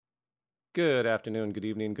Good afternoon, good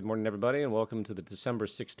evening, good morning, everybody, and welcome to the December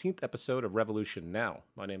 16th episode of Revolution Now.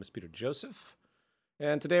 My name is Peter Joseph,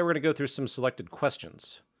 and today we're going to go through some selected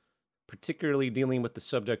questions, particularly dealing with the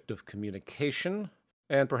subject of communication,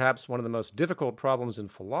 and perhaps one of the most difficult problems in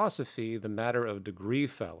philosophy, the matter of degree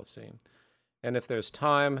fallacy. And if there's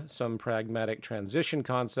time, some pragmatic transition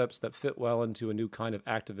concepts that fit well into a new kind of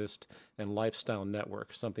activist and lifestyle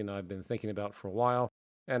network, something I've been thinking about for a while.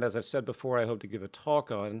 And as I've said before, I hope to give a talk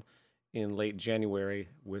on in late January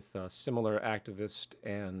with similar activist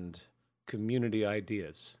and community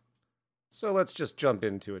ideas. So let's just jump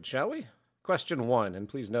into it, shall we? Question one, and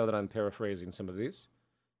please know that I'm paraphrasing some of these.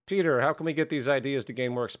 Peter, how can we get these ideas to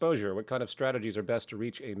gain more exposure? What kind of strategies are best to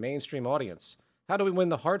reach a mainstream audience? How do we win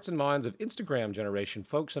the hearts and minds of Instagram generation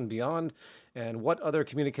folks and beyond? And what other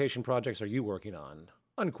communication projects are you working on?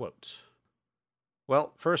 Unquote.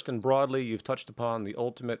 Well, first and broadly, you've touched upon the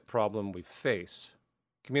ultimate problem we face: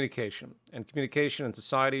 communication. And communication in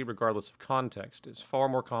society, regardless of context, is far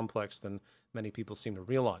more complex than many people seem to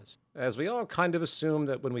realize. As we all kind of assume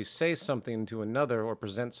that when we say something to another or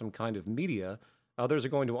present some kind of media, others are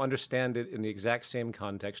going to understand it in the exact same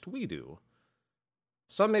context we do.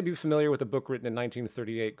 Some may be familiar with a book written in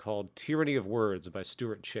 1938 called Tyranny of Words by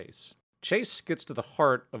Stuart Chase. Chase gets to the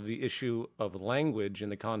heart of the issue of language in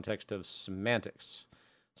the context of semantics.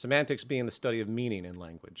 Semantics being the study of meaning in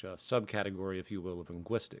language, a subcategory, if you will, of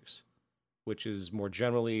linguistics, which is more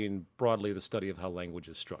generally and broadly the study of how language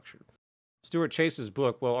is structured. Stuart Chase's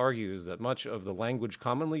book argues that much of the language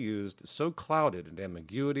commonly used is so clouded in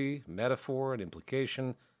ambiguity, metaphor, and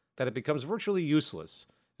implication that it becomes virtually useless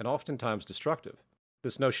and oftentimes destructive.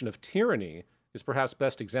 This notion of tyranny is perhaps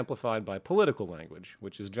best exemplified by political language,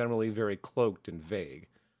 which is generally very cloaked and vague.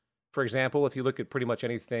 For example, if you look at pretty much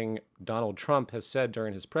anything Donald Trump has said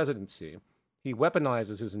during his presidency, he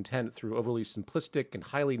weaponizes his intent through overly simplistic and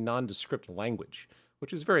highly nondescript language,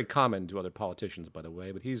 which is very common to other politicians, by the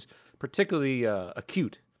way, but he's particularly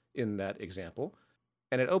acute in that example.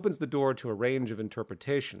 And it opens the door to a range of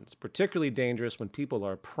interpretations, particularly dangerous when people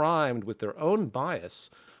are primed with their own bias,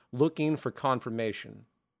 looking for confirmation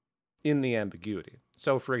in the ambiguity.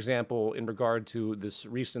 So, for example, in regard to this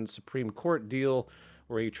recent Supreme Court deal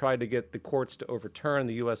where he tried to get the courts to overturn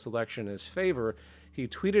the U.S. election in his favor, he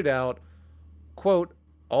tweeted out, quote,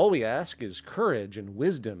 "All we ask is courage and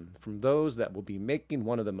wisdom from those that will be making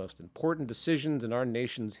one of the most important decisions in our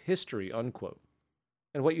nation's history," unquote.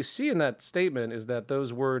 And what you see in that statement is that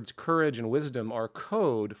those words, courage and wisdom, are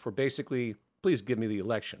code for basically, please give me the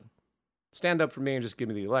election. Stand up for me and just give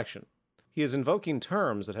me the election. He is invoking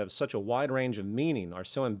terms that have such a wide range of meaning, are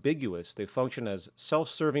so ambiguous, they function as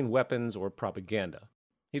self-serving weapons or propaganda.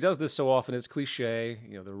 He does this so often it's cliche,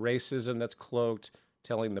 the racism that's cloaked,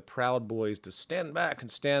 telling the Proud Boys to stand back and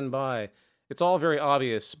stand by. It's all very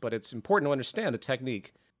obvious, but it's important to understand the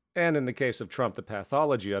technique, and in the case of Trump, the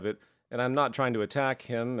pathology of it. And I'm not trying to attack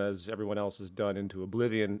him, as everyone else has done, into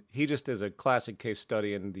oblivion. He just is a classic case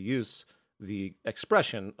study in the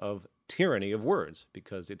expression of tyranny of words,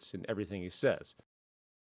 because it's in everything he says.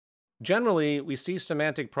 Generally, we see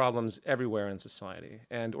semantic problems everywhere in society,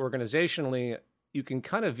 and organizationally, you can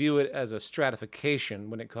kind of view it as a stratification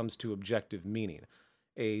when it comes to objective meaning,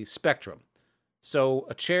 a spectrum. So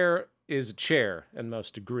a chair is a chair, and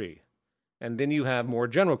most agree. And then you have more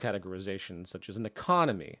general categorizations, such as an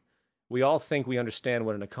economy. We all think we understand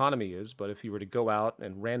what an economy is, but if you were to go out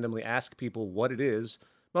and randomly ask people what it is,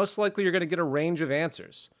 most likely you're going to get a range of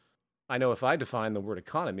answers. I know if I define the word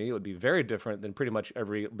economy, it would be very different than pretty much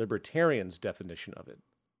every libertarian's definition of it.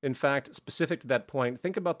 In fact, specific to that point,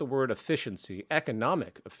 think about the word efficiency,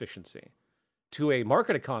 economic efficiency. To a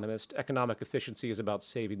market economist, economic efficiency is about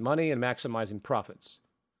saving money and maximizing profits.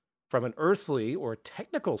 From an earthly or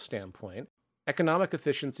technical standpoint, economic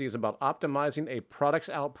efficiency is about optimizing a product's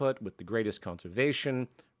output with the greatest conservation,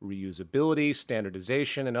 reusability,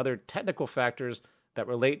 standardization, and other technical factors that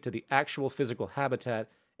relate to the actual physical habitat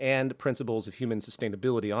and principles of human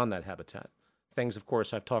sustainability on that habitat. Things, of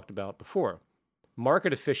course, I've talked about before.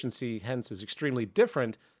 Market efficiency, hence, is extremely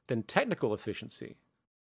different than technical efficiency.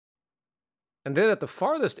 And then at the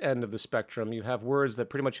farthest end of the spectrum, you have words that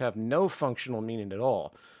pretty much have no functional meaning at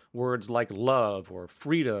all. Words like love, or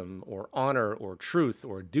freedom, or honor, or truth,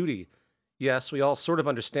 or duty. Yes, we all sort of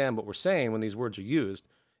understand what we're saying when these words are used.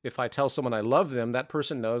 If I tell someone I love them, that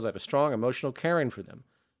person knows I have a strong emotional caring for them.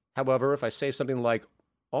 However, if I say something like,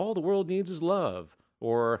 all the world needs is love,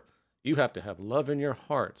 or you have to have love in your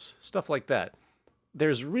heart, stuff like that,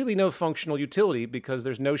 there's really no functional utility because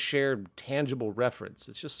there's no shared tangible reference.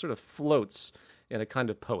 It just sort of floats in a kind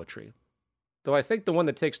of poetry. Though I think the one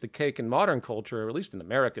that takes the cake in modern culture, or at least in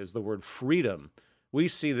America, is the word freedom, We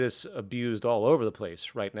see this abused all over the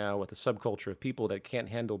place right now with a subculture of people that can't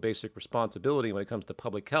handle basic responsibility when it comes to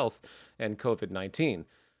public health and COVID 19.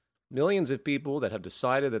 Millions of people that have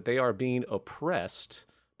decided that they are being oppressed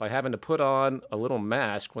by having to put on a little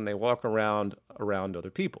mask when they walk around other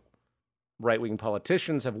people. Right-wing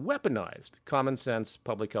politicians have weaponized common sense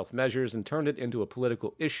public health measures and turned it into a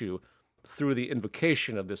political issue through the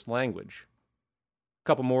invocation of this language. A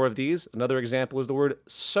couple more of these. Another example is the word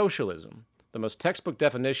socialism. The most textbook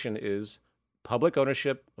definition is public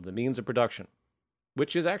ownership of the means of production,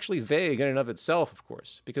 which is actually vague in and of itself, of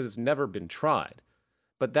course, because it's never been tried.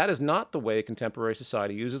 But that is not the way contemporary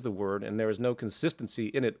society uses the word, and there is no consistency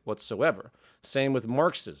in it whatsoever. Same with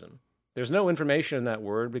Marxism. There's no information in that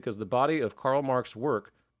word because the body of Karl Marx's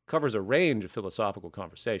work covers a range of philosophical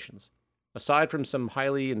conversations. Aside from some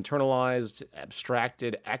highly internalized,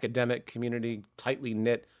 abstracted, academic community, tightly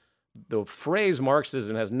knit, the phrase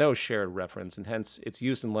Marxism has no shared reference, and hence its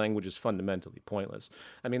use in language is fundamentally pointless.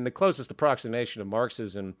 I mean, the closest approximation of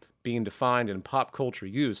Marxism being defined in pop culture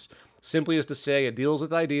use simply is to say it deals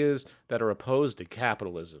with ideas that are opposed to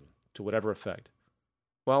capitalism, to whatever effect.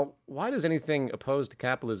 Well, why does anything opposed to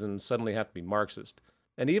capitalism suddenly have to be Marxist?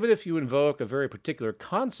 And even if you invoke a very particular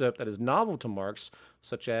concept that is novel to Marx,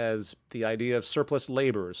 such as the idea of surplus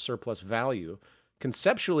labor, surplus value,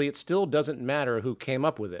 conceptually it still doesn't matter who came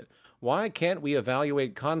up with it. Why can't we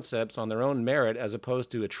evaluate concepts on their own merit as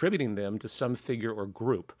opposed to attributing them to some figure or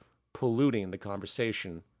group, polluting the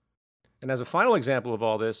conversation? And as a final example of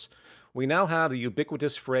all this, we now have the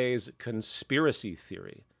ubiquitous phrase conspiracy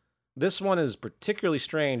theory. This one is particularly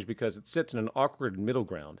strange because it sits in an awkward middle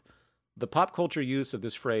ground. The pop culture use of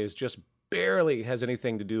this phrase just barely has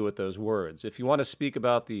anything to do with those words. If you want to speak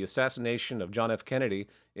about the assassination of John F. Kennedy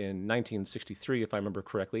in 1963, if I remember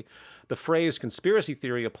correctly, the phrase conspiracy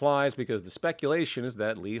theory applies because the speculation is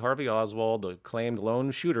that Lee Harvey Oswald, the claimed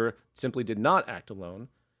lone shooter, simply did not act alone,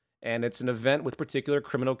 and it's an event with particular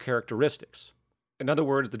criminal characteristics. In other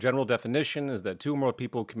words, the general definition is that two or more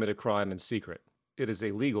people commit a crime in secret. It is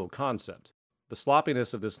a legal concept. The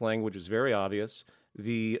sloppiness of this language is very obvious.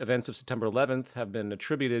 The events of September 11th have been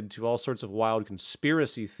attributed to all sorts of wild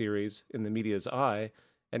conspiracy theories in the media's eye,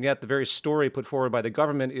 and yet the very story put forward by the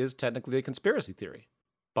government is technically a conspiracy theory,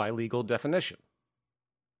 by legal definition.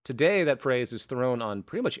 Today, that phrase is thrown on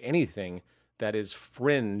pretty much anything that is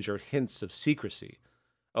fringe or hints of secrecy.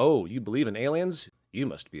 Oh, you believe in aliens? You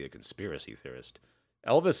must be a conspiracy theorist.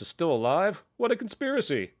 Elvis is still alive? What a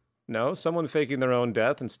conspiracy! No, someone faking their own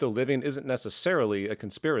death and still living isn't necessarily a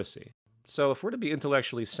conspiracy. So if we're to be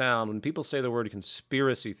intellectually sound, when people say the word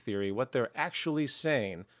conspiracy theory, what they're actually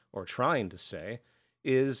saying, or trying to say,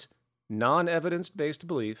 is non-evidence-based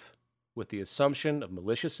belief with the assumption of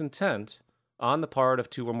malicious intent on the part of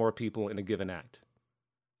two or more people in a given act.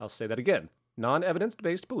 I'll say that again.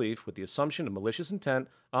 Non-evidence-based belief with the assumption of malicious intent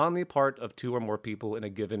on the part of two or more people in a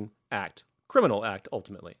given act. Criminal act,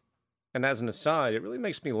 ultimately. And as an aside, it really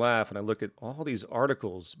makes me laugh when I look at all these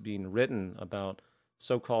articles being written about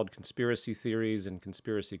so-called conspiracy theories and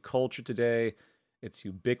conspiracy culture today. It's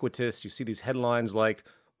ubiquitous. You see these headlines like,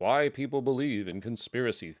 "Why People Believe in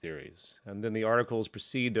Conspiracy Theories." And then the articles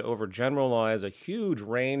proceed to overgeneralize a huge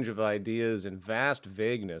range of ideas in vast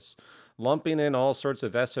vagueness, lumping in all sorts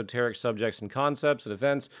of esoteric subjects and concepts and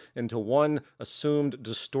events into one assumed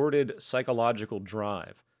distorted psychological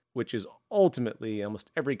drive, which is ultimately, in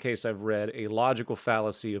almost every case I've read, a logical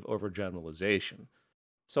fallacy of overgeneralization.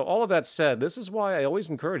 So all of that said, this is why I always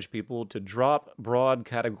encourage people to drop broad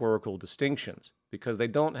categorical distinctions, because they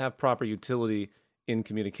don't have proper utility in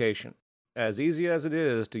communication. As easy as it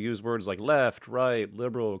is to use words like left, right,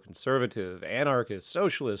 liberal, conservative, anarchist,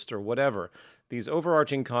 socialist, or whatever, these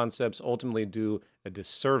overarching concepts ultimately do a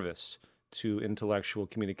disservice to intellectual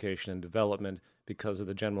communication and development because of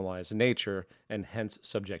the generalized nature and hence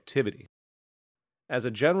subjectivity. As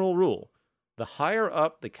a general rule, the higher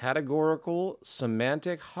up the categorical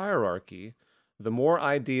semantic hierarchy, the more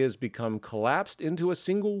ideas become collapsed into a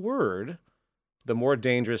single word, the more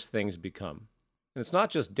dangerous things become. And it's not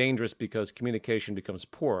just dangerous because communication becomes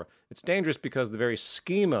poor. It's dangerous because the very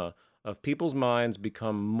schema of people's minds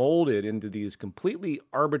become molded into these completely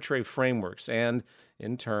arbitrary frameworks, and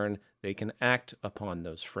in turn, they can act upon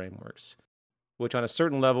those frameworks, which on a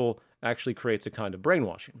certain level actually creates a kind of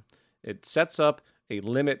brainwashing. It sets up a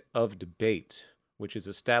limit of debate, which is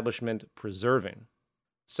establishment preserving.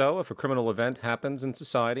 So if a criminal event happens in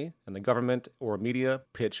society and the government or media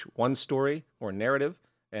pitch one story or narrative,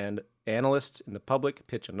 and analysts in the public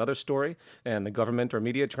pitch another story, and the government or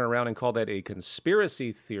media turn around and call that a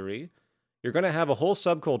conspiracy theory, you're going to have a whole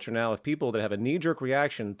subculture now of people that have a knee-jerk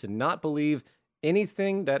reaction to not believe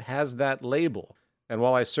anything that has that label. And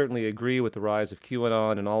while I certainly agree with the rise of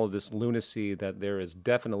QAnon and all of this lunacy that there is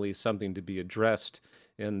definitely something to be addressed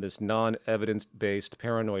in this non-evidence-based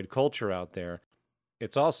paranoid culture out there,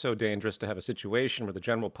 it's also dangerous to have a situation where the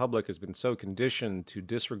general public has been so conditioned to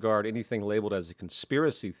disregard anything labeled as a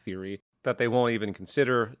conspiracy theory that they won't even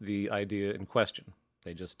consider the idea in question.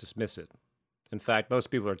 They just dismiss it. In fact, most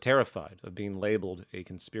people are terrified of being labeled a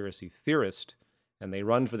conspiracy theorist, and they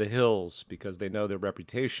run for the hills because they know their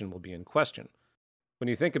reputation will be in question. When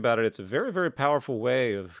you think about it, it's a very, very powerful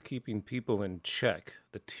way of keeping people in check.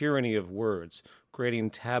 The tyranny of words, creating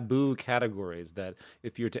taboo categories that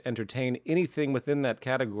if you're to entertain anything within that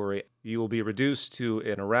category, you will be reduced to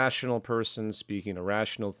an irrational person speaking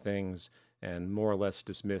irrational things and more or less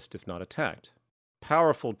dismissed, if not attacked.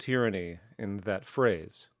 Powerful tyranny in that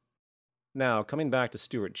phrase. Now, coming back to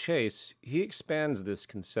Stuart Chase, he expands this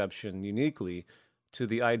conception uniquely to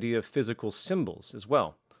the idea of physical symbols as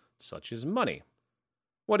well, such as money.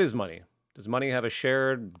 What is money? Does money have a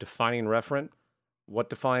shared defining referent? What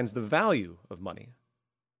defines the value of money?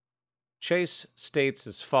 Chase states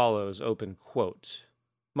as follows, open quote,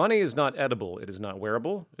 "Money is not edible, it is not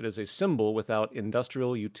wearable, it is a symbol without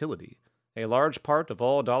industrial utility. A large part of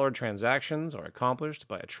all dollar transactions are accomplished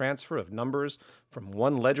by a transfer of numbers from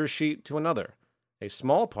one ledger sheet to another. A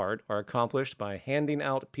small part are accomplished by handing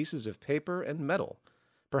out pieces of paper and metal.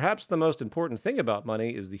 Perhaps the most important thing about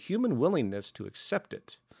money is the human willingness to accept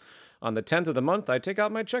it. On the 10th of the month, I take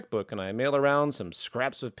out my checkbook and I mail around some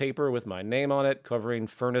scraps of paper with my name on it, covering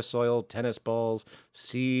furnace oil, tennis balls,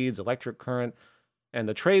 seeds, electric current, and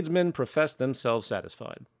the tradesmen profess themselves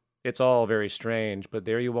satisfied. It's all very strange, but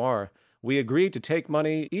there you are. We agree to take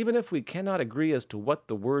money even if we cannot agree as to what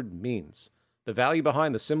the word means. The value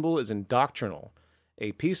behind the symbol is indoctrinal.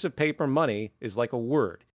 A piece of paper money is like a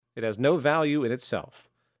word. It has no value in itself.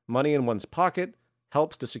 Money in one's pocket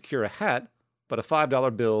helps to secure a hat, but a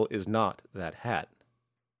 $5 bill is not that hat."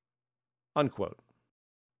 Unquote.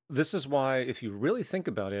 This is why, if you really think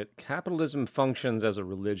about it, capitalism functions as a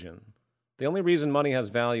religion. The only reason money has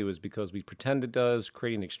value is because we pretend it does,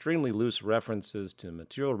 creating extremely loose references to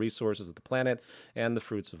material resources of the planet and the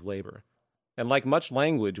fruits of labor. And like much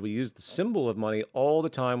language, we use the symbol of money all the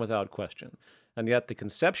time without question, and yet the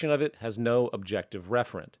conception of it has no objective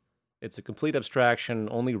referent. It's a complete abstraction,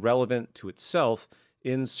 only relevant to itself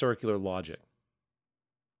in circular logic.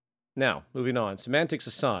 Now, moving on, semantics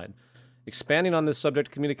aside, expanding on this subject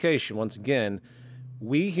of communication, once again,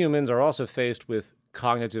 we humans are also faced with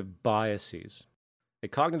cognitive biases. A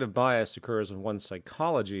cognitive bias occurs when one's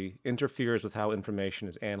psychology interferes with how information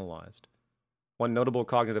is analyzed. One notable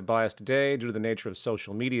cognitive bias today, due to the nature of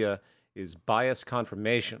social media, is bias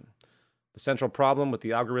confirmation. The central problem with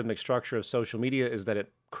the algorithmic structure of social media is that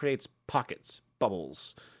it creates pockets,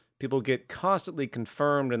 bubbles. People get constantly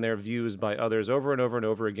confirmed in their views by others over and over and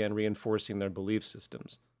over again, reinforcing their belief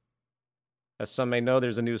systems. As some may know,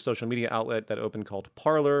 there's a new social media outlet that opened called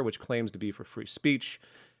Parler, which claims to be for free speech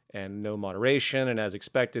and no moderation, and as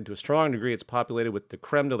expected, to a strong degree, it's populated with the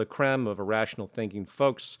creme de la creme of irrational thinking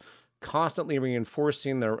folks, constantly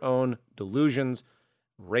reinforcing their own delusions,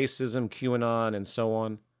 racism, QAnon, and so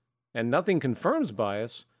on. And nothing confirms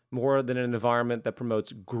bias more than an environment that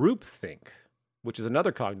promotes groupthink, which is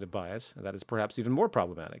another cognitive bias that is perhaps even more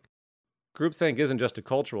problematic. Groupthink isn't just a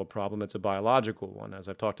cultural problem, it's a biological one, as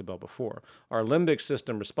I've talked about before. Our limbic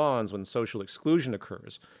system responds when social exclusion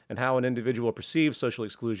occurs, and how an individual perceives social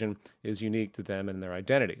exclusion is unique to them and their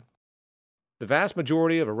identity. The vast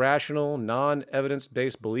majority of irrational,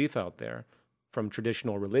 non-evidence-based belief out there, from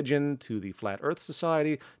traditional religion to the Flat Earth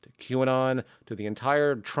Society to QAnon to the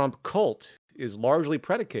entire Trump cult, is largely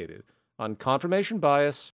predicated on confirmation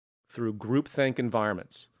bias through groupthink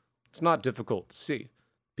environments. It's not difficult to see.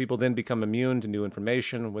 People then become immune to new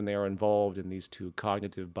information when they are involved in these two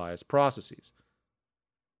cognitive bias processes.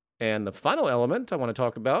 And the final element I want to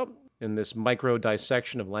talk about in this micro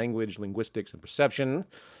dissection of language, linguistics, and perception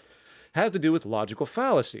has to do with logical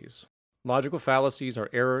fallacies. Logical fallacies are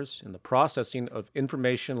errors in the processing of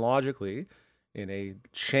information logically in a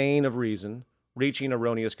chain of reason, reaching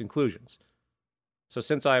erroneous conclusions. So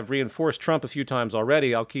since I've reinforced Trump a few times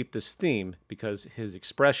already, I'll keep this theme because his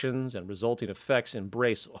expressions and resulting effects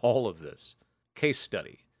embrace all of this. Case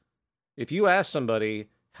study. If you ask somebody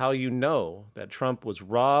how you know that Trump was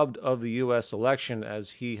robbed of the U.S. election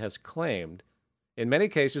as he has claimed, in many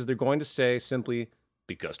cases they're going to say simply,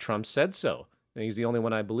 because Trump said so. And he's the only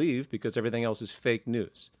one I believe because everything else is fake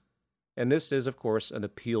news. And this is, of course, an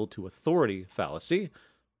appeal to authority fallacy,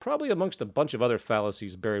 probably amongst a bunch of other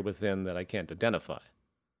fallacies buried within that I can't identify.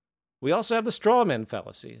 We also have the straw man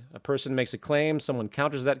fallacy. A person makes a claim, someone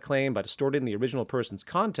counters that claim by distorting the original person's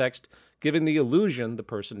context, giving the illusion the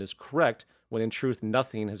person is correct, when in truth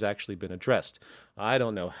nothing has actually been addressed. I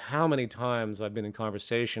don't know how many times I've been in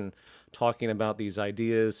conversation talking about these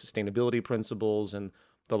ideas, sustainability principles, and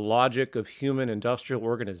the logic of human industrial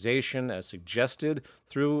organization as suggested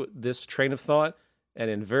through this train of thought. And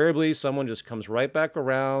invariably, someone just comes right back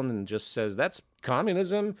around and just says, that's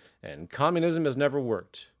communism, and communism has never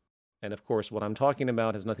worked. And of course, what I'm talking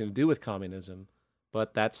about has nothing to do with communism,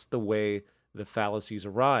 but that's the way the fallacies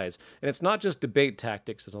arise. And it's not just debate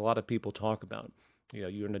tactics, as a lot of people talk about.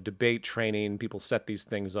 You're in a debate training, people set these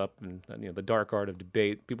things up, and the dark art of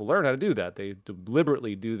debate, people learn how to do that. They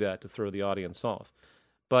deliberately do that to throw the audience off.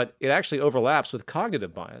 But it actually overlaps with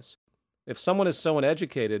cognitive bias. If someone is so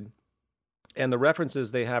uneducated and the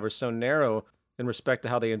references they have are so narrow in respect to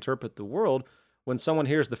how they interpret the world, when someone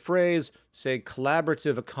hears the phrase, say,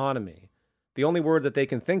 collaborative economy, the only word that they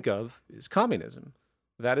can think of is communism.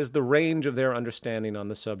 That is the range of their understanding on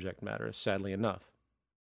the subject matter, sadly enough.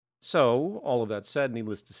 So, all of that said,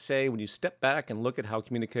 needless to say, when you step back and look at how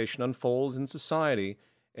communication unfolds in society,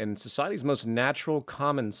 and society's most natural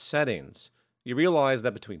common settings, you realize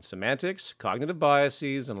that between semantics, cognitive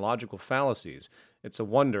biases, and logical fallacies, it's a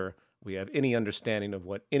wonder we have any understanding of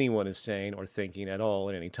what anyone is saying or thinking at all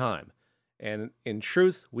at any time. And in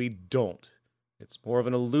truth, we don't. It's more of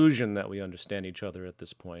an illusion that we understand each other at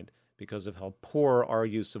this point because of how poor our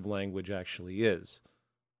use of language actually is.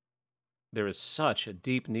 There is such a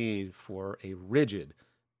deep need for a rigid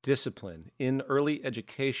discipline in early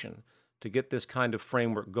education to get this kind of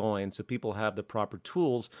framework going so people have the proper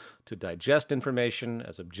tools to digest information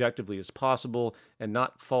as objectively as possible and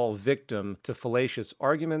not fall victim to fallacious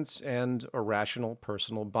arguments and irrational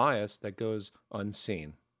personal bias that goes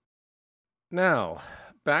unseen. Now,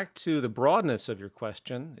 back to the broadness of your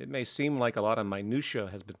question. It may seem like a lot of minutia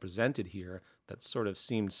has been presented here that sort of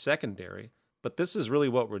seemed secondary, but this is really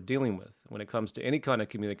what we're dealing with when it comes to any kind of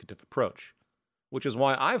communicative approach, which is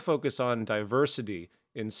why I focus on diversity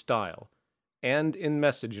in style and in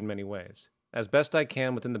message in many ways, as best I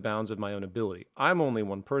can within the bounds of my own ability. I'm only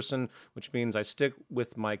one person, which means I stick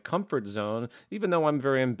with my comfort zone, even though I'm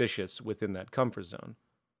very ambitious within that comfort zone.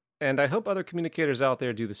 And I hope other communicators out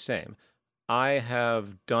there do the same. I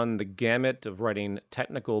have done the gamut of writing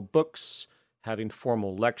technical books, having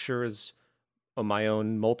formal lectures, on my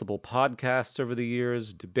own multiple podcasts over the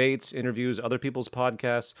years, debates, interviews, other people's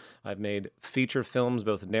podcasts. I've made feature films,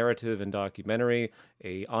 both narrative and documentary,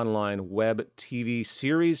 a online web TV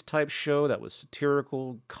series type show that was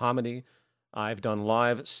satirical, comedy. I've done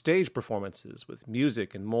live stage performances with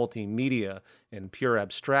music and multimedia and pure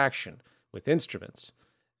abstraction with instruments.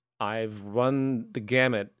 I've run the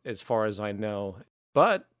gamut as far as I know,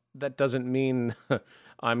 but that doesn't mean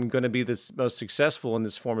I'm going to be the most successful in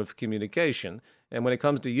this form of communication. And when it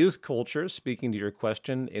comes to youth culture, speaking to your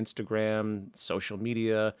question, Instagram, social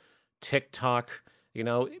media, TikTok,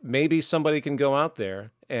 maybe somebody can go out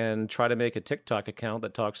there and try to make a TikTok account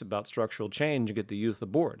that talks about structural change and get the youth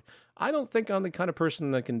aboard. I don't think I'm the kind of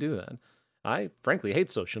person that can do that. I frankly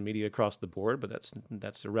hate social media across the board, but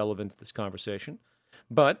that's irrelevant to this conversation.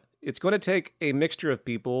 But it's going to take a mixture of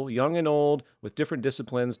people, young and old, with different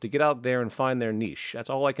disciplines to get out there and find their niche. That's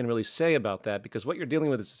all I can really say about that, because what you're dealing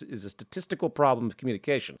with is a statistical problem of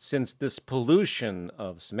communication. Since this pollution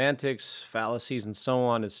of semantics, fallacies, and so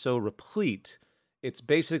on is so replete, it's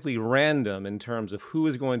basically random in terms of who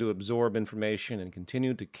is going to absorb information and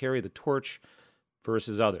continue to carry the torch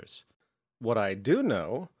versus others. What I do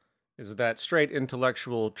know is that straight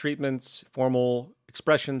intellectual treatments, formal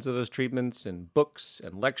expressions of those treatments in books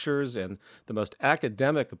and lectures, and the most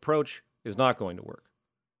academic approach is not going to work.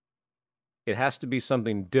 It has to be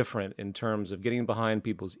something different in terms of getting behind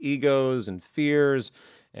people's egos and fears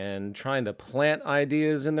and trying to plant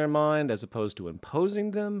ideas in their mind as opposed to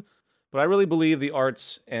imposing them. But I really believe the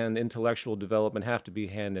arts and intellectual development have to be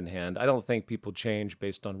hand in hand. I don't think people change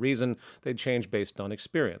based on reason. They change based on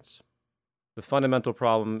experience. The fundamental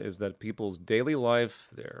problem is that people's daily life,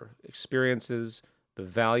 their experiences, the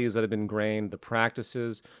values that have been ingrained, the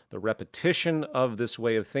practices, the repetition of this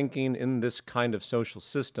way of thinking in this kind of social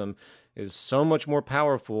system is so much more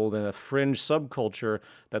powerful than a fringe subculture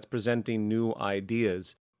that's presenting new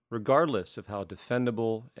ideas, regardless of how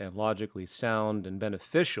defendable and logically sound and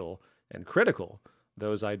beneficial and critical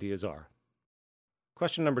those ideas are.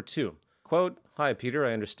 Question number 2. Quote, "Hi, Peter,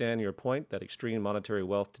 I understand your point that extreme monetary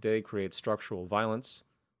wealth today creates structural violence.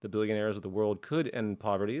 The billionaires of the world could end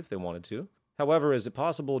poverty if they wanted to. However, is it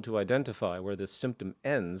possible to identify where this symptom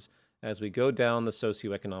ends as we go down the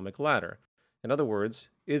socioeconomic ladder? In other words,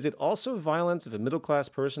 is it also violence if a middle class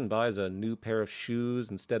person buys a new pair of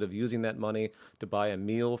shoes instead of using that money to buy a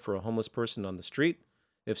meal for a homeless person on the street?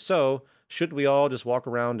 If so, should we all just walk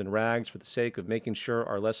around in rags for the sake of making sure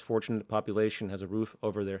our less fortunate population has a roof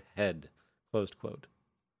over their head? Closed quote.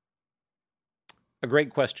 A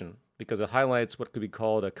great question, because it highlights what could be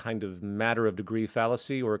called a kind of matter of degree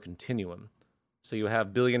fallacy or a continuum. So you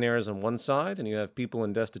have billionaires on one side, and you have people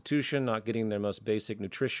in destitution not getting their most basic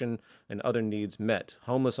nutrition and other needs met,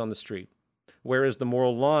 homeless on the street. Where is the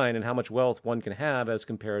moral line in how much wealth one can have as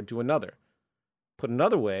compared to another? Put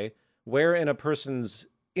another way, where in a person's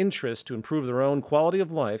interest to improve their own quality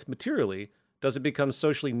of life materially does it become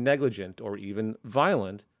socially negligent or even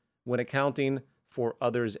violent when accounting for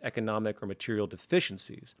others' economic or material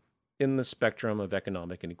deficiencies in the spectrum of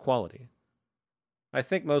economic inequality? I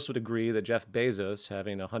think most would agree that Jeff Bezos,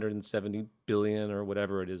 having 170 billion or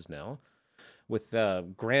whatever it is now, with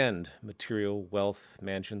grand material wealth,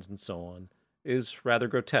 mansions, and so on, is rather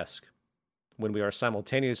grotesque. When we are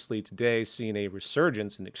simultaneously today seeing a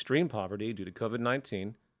resurgence in extreme poverty due to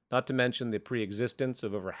COVID-19, not to mention the pre-existence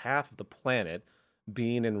of over half of the planet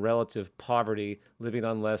being in relative poverty, living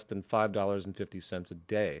on less than $5.50 a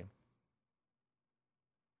day.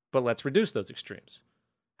 But let's reduce those extremes.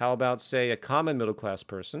 How about, say, a common middle-class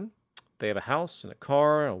person? They have a house and a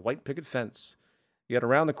car and a white picket fence. Yet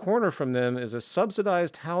around the corner from them is a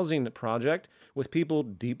subsidized housing project with people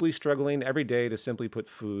deeply struggling every day to simply put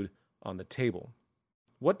food on the table.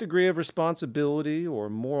 What degree of responsibility or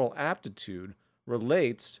moral aptitude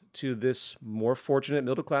relates to this more fortunate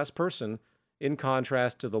middle-class person in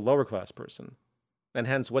contrast to the lower-class person? And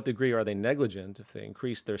hence, what degree are they negligent if they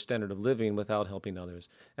increase their standard of living without helping others?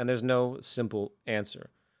 And there's no simple answer.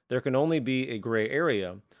 There can only be a gray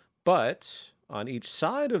area, but on each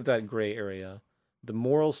side of that gray area, the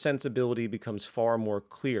moral sensibility becomes far more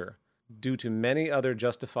clear due to many other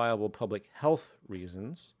justifiable public health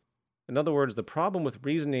reasons. In other words, the problem with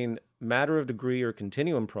reasoning matter of degree or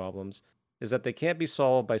continuum problems is that they can't be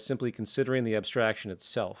solved by simply considering the abstraction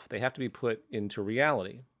itself. They have to be put into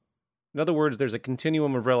reality. In other words, there's a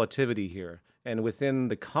continuum of relativity here, and within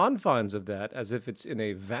the confines of that, as if it's in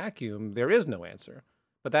a vacuum, there is no answer.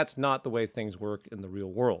 But that's not the way things work in the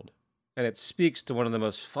real world. And it speaks to one of the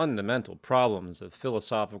most fundamental problems of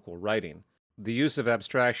philosophical writing, the use of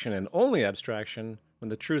abstraction and only abstraction, when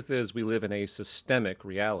the truth is we live in a systemic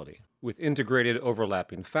reality, with integrated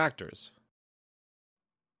overlapping factors.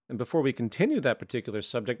 And before we continue that particular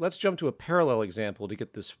subject, let's jump to a parallel example to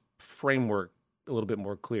get this framework a little bit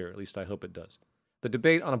more clear. At least I hope it does. The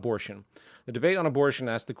debate on abortion. The debate on abortion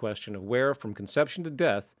asks the question of where, from conception to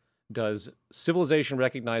death, does civilization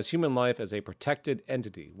recognize human life as a protected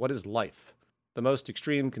entity? What is life? The most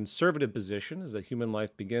extreme conservative position is that human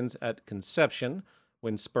life begins at conception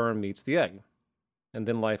when sperm meets the egg, and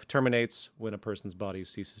then life terminates when a person's body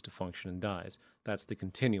ceases to function and dies. That's the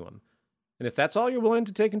continuum. And if that's all you're willing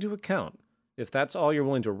to take into account, if that's all you're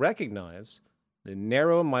willing to recognize, the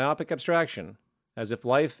narrow, myopic abstraction, as if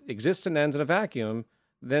life exists and ends in a vacuum,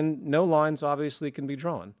 then no lines obviously can be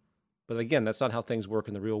drawn. But again, that's not how things work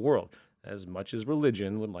in the real world, as much as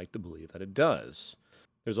religion would like to believe that it does.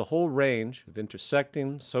 There's a whole range of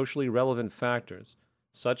intersecting, socially relevant factors,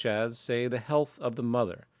 such as, say, the health of the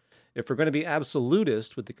mother. If we're going to be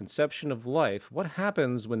absolutist with the conception of life, what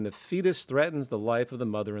happens when the fetus threatens the life of the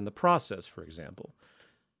mother in the process, for example?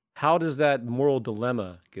 How does that moral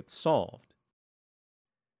dilemma get solved?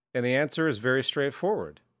 And the answer is very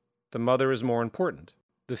straightforward. The mother is more important.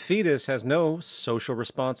 The fetus has no social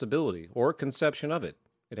responsibility or conception of it.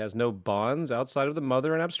 It has no bonds outside of the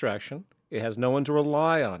mother in abstraction. It has no one to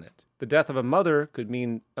rely on it. The death of a mother could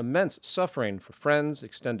mean immense suffering for friends,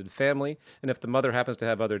 extended family, and if the mother happens to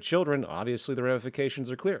have other children, obviously the ramifications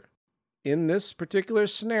are clear. In this particular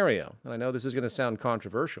scenario, and I know this is going to sound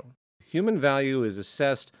controversial, human value is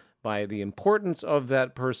assessed by the importance of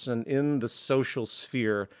that person in the social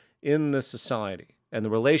sphere, in the society, and the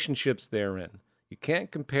relationships therein. You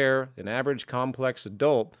can't compare an average complex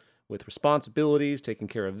adult with responsibilities, taking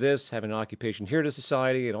care of this, having an occupation here to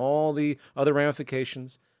society, and all the other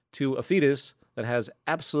ramifications, to a fetus that has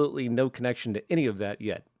absolutely no connection to any of that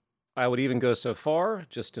yet. I would even go so far,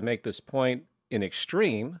 just to make this point in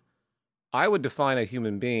extreme, I would define a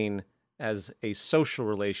human being as a social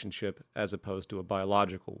relationship as opposed to a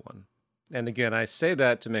biological one. And again, I say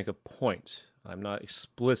that to make a point. I'm not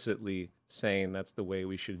explicitly saying that's the way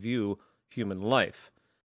we should view human life,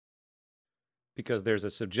 because there's a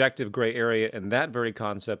subjective gray area in that very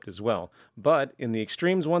concept as well. But in the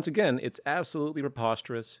extremes, once again, it's absolutely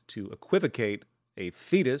preposterous to equivocate a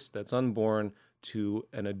fetus that's unborn to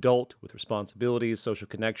an adult with responsibilities, social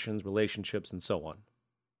connections, relationships, and so on.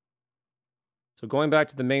 So going back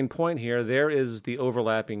to the main point here, there is the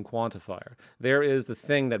overlapping quantifier. There is the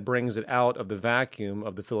thing that brings it out of the vacuum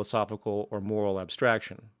of the philosophical or moral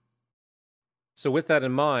abstraction. So with that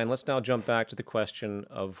in mind, let's now jump back to the question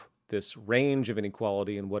of this range of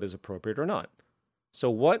inequality and what is appropriate or not. So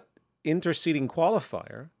what interceding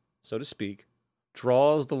qualifier, so to speak,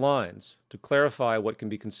 draws the lines to clarify what can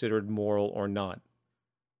be considered moral or not?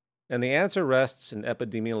 And the answer rests in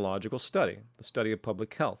epidemiological study, the study of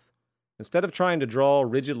public health. Instead of trying to draw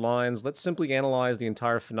rigid lines, let's simply analyze the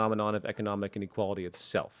entire phenomenon of economic inequality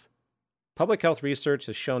itself. Public health research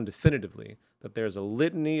has shown definitively that there's a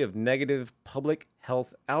litany of negative public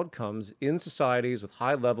health outcomes in societies with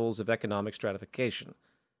high levels of economic stratification.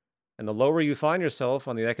 And the lower you find yourself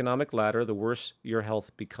on the economic ladder, the worse your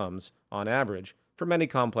health becomes on average, for many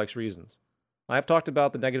complex reasons. I have talked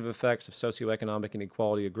about the negative effects of socioeconomic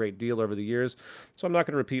inequality a great deal over the years, so I'm not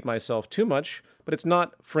going to repeat myself too much, but it's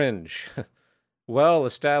not fringe.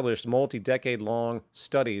 Well-established, multi-decade-long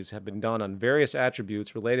studies have been done on various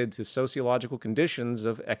attributes related to sociological conditions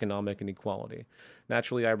of economic inequality.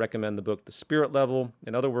 Naturally, I recommend the book The Spirit Level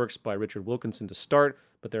and other works by Richard Wilkinson to start,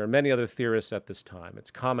 but there are many other theorists at this time.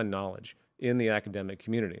 It's common knowledge in the academic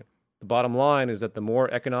community. The bottom line is that the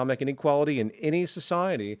more economic inequality in any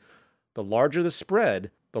society, the larger the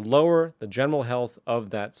spread, the lower the general health of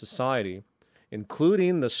that society,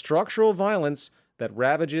 including the structural violence that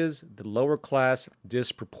ravages the lower class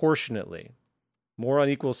disproportionately. More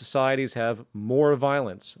unequal societies have more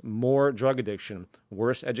violence, more drug addiction,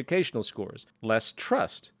 worse educational scores, less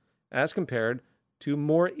trust, as compared to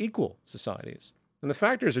more equal societies. And the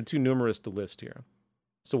factors are too numerous to list here.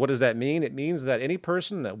 So what does that mean? It means that any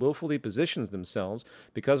person that willfully positions themselves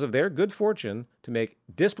because of their good fortune to make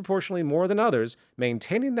disproportionately more than others,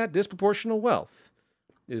 maintaining that disproportional wealth,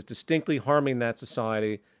 is distinctly harming that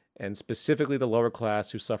society, and specifically the lower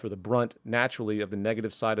class who suffer the brunt naturally of the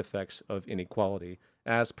negative side effects of inequality,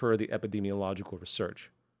 as per the epidemiological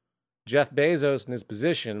research. Jeff Bezos in his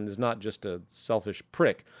position is not just a selfish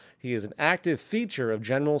prick. He is an active feature of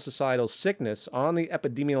general societal sickness on the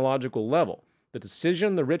epidemiological level. The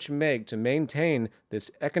decision the rich make to maintain this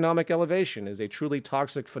economic elevation is a truly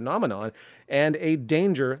toxic phenomenon and a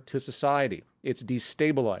danger to society. It's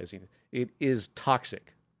destabilizing. It is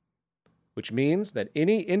toxic. Which means that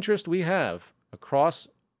any interest we have across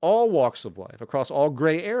all walks of life, across all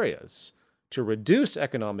gray areas, to reduce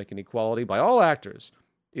economic inequality by all actors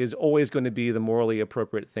is always going to be the morally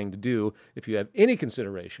appropriate thing to do if you have any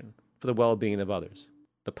consideration for the well-being of others.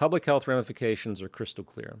 The public health ramifications are crystal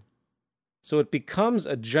clear. So it becomes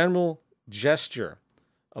a general gesture,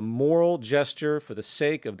 a moral gesture for the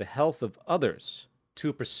sake of the health of others,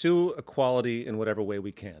 to pursue equality in whatever way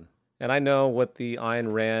we can. And I know what the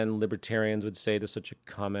Ayn Rand libertarians would say to such a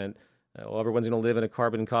comment. Well, everyone's going to live in a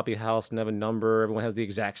carbon copy house and have a number. Everyone has the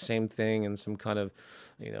exact same thing and some kind of,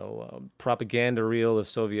 propaganda reel of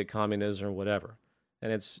Soviet communism or whatever.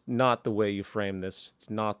 And it's not the way you frame this. It's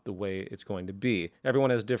not the way it's going to be. Everyone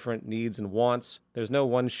has different needs and wants. There's no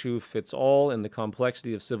one shoe fits all in the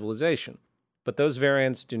complexity of civilization. But those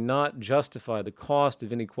variants do not justify the cost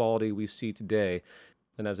of inequality we see today.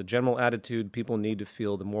 And as a general attitude, people need to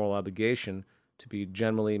feel the moral obligation to be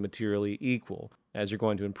generally materially equal, as you're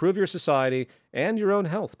going to improve your society and your own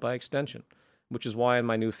health by extension. Which is why in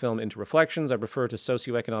my new film, Into Reflections, I refer to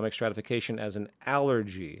socioeconomic stratification as an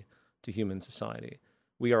allergy to human society.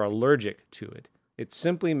 We are allergic to it. It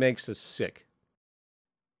simply makes us sick.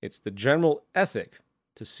 It's the general ethic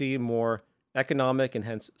to see more economic and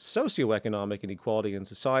hence socioeconomic inequality in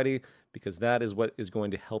society, because that is what is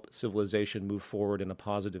going to help civilization move forward in a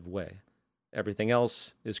positive way. Everything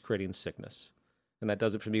else is creating sickness. And that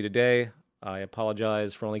does it for me today. I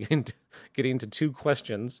apologize for only getting to 2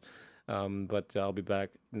 questions, but I'll be back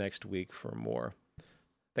next week for more.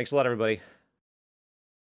 Thanks a lot, everybody.